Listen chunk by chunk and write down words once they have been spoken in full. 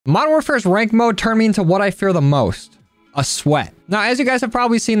Modern Warfare's rank mode turned me into what I fear the most. A sweat. Now, as you guys have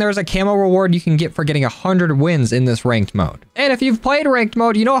probably seen, there's a camo reward you can get for getting 100 wins in this ranked mode. And if you've played ranked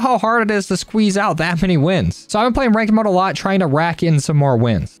mode, you know how hard it is to squeeze out that many wins. So I've been playing ranked mode a lot, trying to rack in some more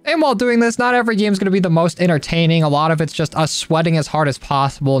wins. And while doing this, not every game is going to be the most entertaining. A lot of it's just us sweating as hard as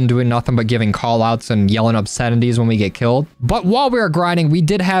possible and doing nothing but giving callouts and yelling obscenities when we get killed. But while we were grinding, we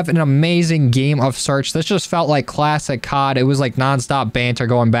did have an amazing game of Search. This just felt like classic COD. It was like nonstop banter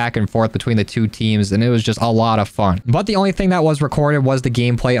going back and forth between the two teams, and it was just a lot of fun. But the only thing that was recorded was the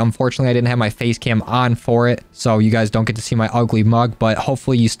gameplay. Unfortunately, I didn't have my face cam on for it, so you guys don't get to see my ugly mug, but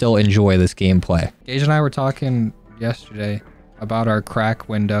hopefully you still enjoy this gameplay. Gage and I were talking yesterday about our crack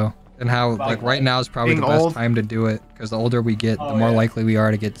window and how like right now is probably the best time to do it, because the older we get, the more likely we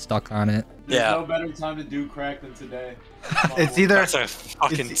are to get stuck on it. There's no better time to do crack than today. It's either That's a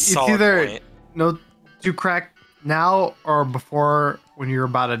fucking it's solid either point. no do crack now or before when you're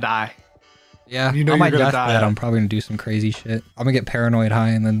about to die. Yeah, You know on my you're gonna deathbed, die. I'm probably gonna do some crazy shit. I'm gonna get paranoid high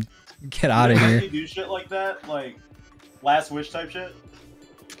and then get out of here. You do shit like that, like Last Wish type shit.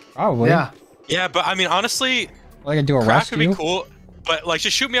 Probably. Yeah. Yeah, but I mean, honestly, Like I do a crack would rescue. be cool, but like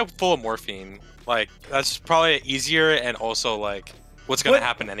just shoot me up full of morphine. Like that's probably easier and also like what's gonna What?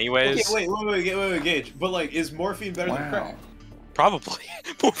 happen anyways. Okay, wait, Gage. But like, is morphine better than crack? Probably.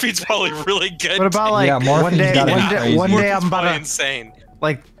 Morphine's probably really good. What about like Yeah, morphine's one day gotta be one day, crazy. one day I'm Morphine's about probably to insane.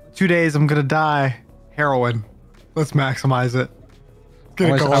 like 2 days I'm gonna die. Heroin. Let's maximize it. I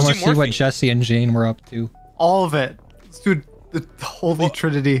Gonna want go to all, do see what morphine. Jesse and Jane were up to. all of it. Let's do the holy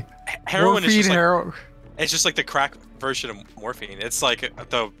trinity. Heroin is just like, hero. it's just like the crack version of morphine. It's like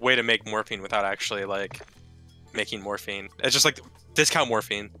the way to make morphine without actually like making morphine. It's just like discount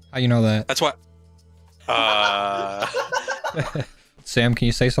morphine. How you know that? That's what. Sam, can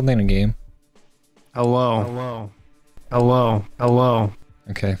you say something in game? Hello. Hello. Hello. Hello.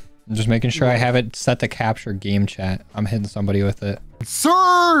 Okay. I'm just making sure I have it set to capture game chat. I'm hitting somebody with it.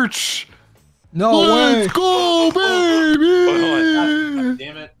 Search! No Let's go, baby! God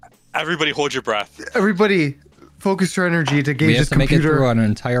damn it. Everybody hold your breath. Everybody, focus your energy to We gauge have this to make it through computer. an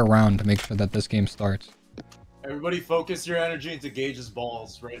entire round to make sure that this game starts. Everybody focus your energy into Gage's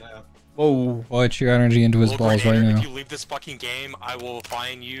balls right now. Whoa. Put your energy into his Little balls right Grenadier, now. If you leave this fucking game, I will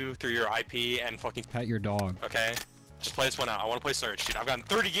fine you through your IP and fucking. Pet your dog. Okay? Just play this one out. I want to play Search, dude. I've gotten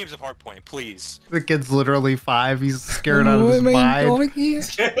 30 games of Hardpoint, please. The kid's literally 5. He's scared out of his mind.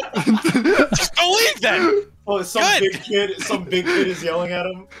 Just go leave then! Oh, some big kid is yelling at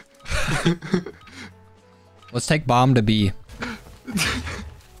him. Let's take bomb to B.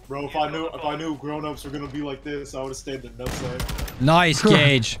 Bro, if I knew grown-ups were gonna be like this, I would have stayed in the nut side. Nice,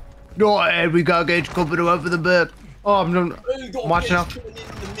 Gage. No, and we got Gage coming over the bed. Oh, I'm watching out.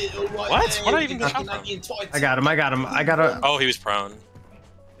 What? What are you even shot from? I got him. I got him. I got a. Oh, he was prone.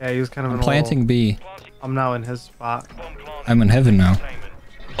 Yeah, he was kind of. I'm in a planting B. little- I'm now in his spot. I'm in heaven now.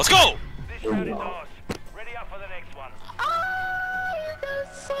 Let's go!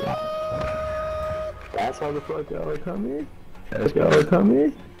 That's how the fuck y'all are coming. That's y'all are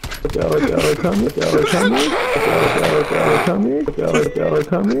coming. Y'all are coming. Y'all are coming. Y'all are coming. Y'all are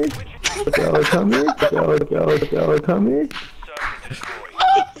coming. Y'all are coming. Y'all are coming.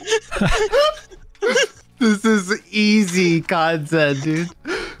 This is easy content, dude.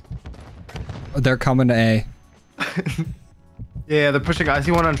 They're coming to A. Yeah, they're pushing. I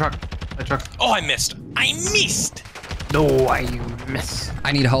see one on truck. A truck. Oh, I missed. I missed! No, I miss.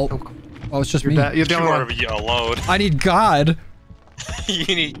 I need help. Oh, it's just You're, me. you're the You only are one. alone. I need God. You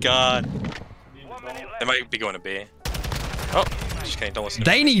need God. They might be going to B. Oh, just kidding. Don't listen to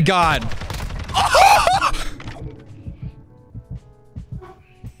me. They need God.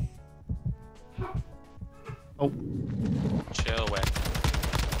 Oh, Chill away.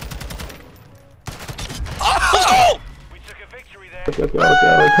 Y'all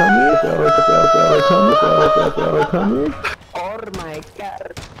are coming. Y'all are coming. Y'all are coming. Oh my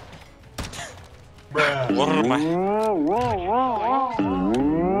god. What am I?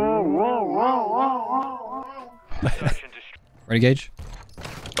 Ready, Gage?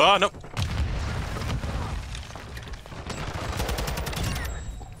 Oh, no.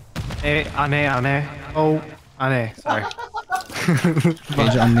 on A. Oh, on A. Sorry.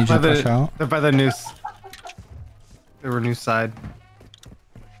 Gage, I'm gonna need you to push out. They're by the noose. They were noose side.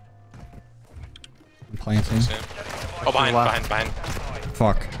 I'm planting. Oh, behind.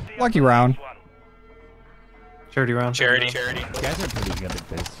 Fuck. Lucky round. Charity round. Charity. You guys are pretty good at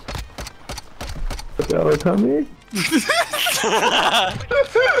this. Y'all are coming.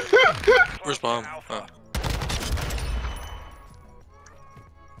 Where's bomb? Oh.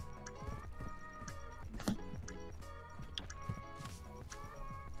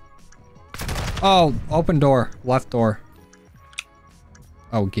 Oh, open door. Left door.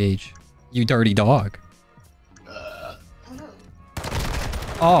 Oh, Gage. You dirty dog.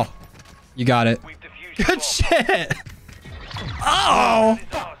 Oh. You got it. Good shit. Oh.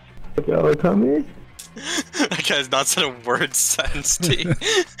 Go coming. That guy's not said a word since T.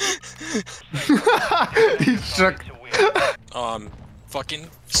 He shook. Oh, I'm fucking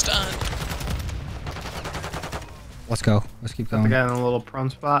stunned. Let's go. Let's keep The going. guy in a little prone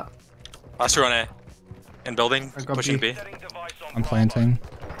spot. Last two on A. In building, I got pushing B. B. I'm planting.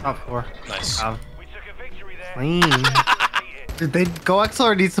 Top floor. Nice. Clean. Dude,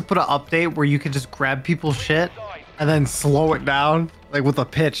 GoXLR needs to put an update where you can just grab people's shit and then slow it down, like with a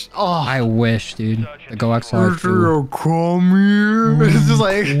pitch. Oh, I wish, dude. The Go XLR 2. come here. It's just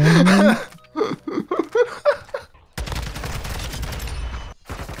like.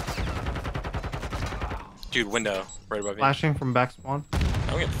 Dude, window. Right above you. Flashing from back spawn.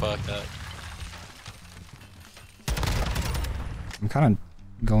 I'm getting fucked up. I'm kind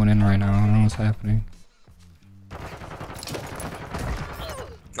of going in right now. I don't know what's happening.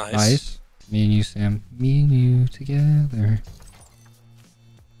 Nice. Nice. Me and you, Sam. Me and you together.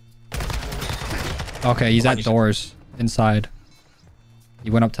 Okay, he's at doors. Inside. He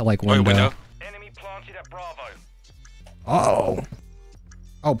went up to like Oh, wait, window. window. Oh.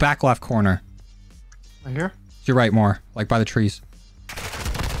 Oh, back left corner. Right here. To your right more. Like by the trees.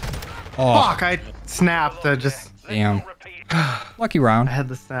 Oh, Fuck! I snapped. Just. damn. Lucky round. I had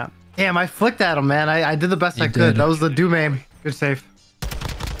the snap. Damn! I flicked at him, man. I did the best You I could. did. That was the Doom aim. Good save.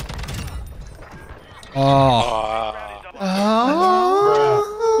 Oh.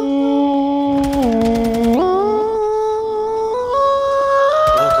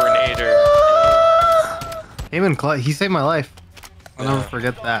 Little grenader. Eamon, he saved my life. I'll never Yeah.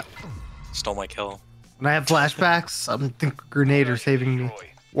 forget that. Stole my kill. When I have flashbacks, I'm think Grenader saving me.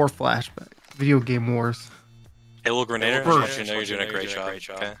 Or flashback. Video game wars. Hey, little grenader. I First. want you to know you're doing a great job.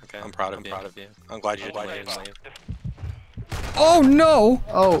 Okay. I'm proud of you. I'm glad you didn't leave. Oh no!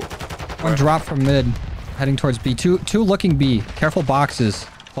 Oh, One drop from mid. Heading towards B. Two looking B. Careful boxes.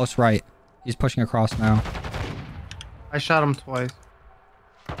 Close right. He's pushing across now. I shot him twice.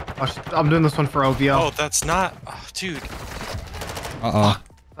 I'm doing this one for OVO. Oh, that's not. Oh, dude. Uh-oh.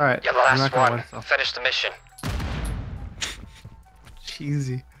 Alright. You're the I'm not last gonna one. win, so. Finish the mission.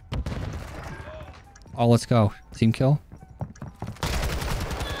 Cheesy. Oh, let's go. Team kill.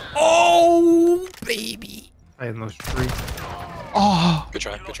 Oh, baby. Right in those trees. Oh. Good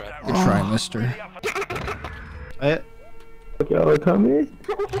try. Good try. Good try, mister. Hey, Go coming.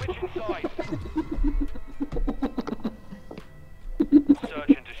 did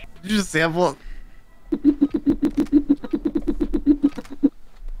you just sample?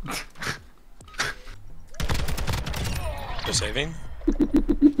 Good saving.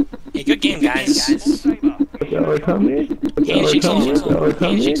 Hey, good game, guys. Go coming. Handshakes Go on. coming.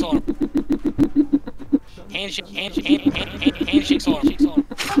 Handshakes on. Handshakes on.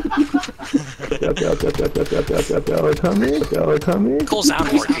 Go coming. Go coming. Cool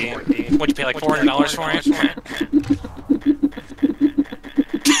soundboard, dude. What'd you pay, like $400 for it?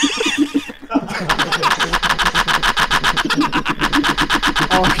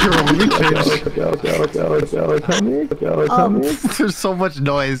 Oh, you're a weak bitch. Go coming. Go coming. There's so much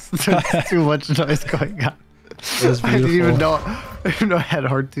noise. There's too much noise going on. It was I didn't even beautiful. know. I didn't know I had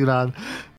Heartune on.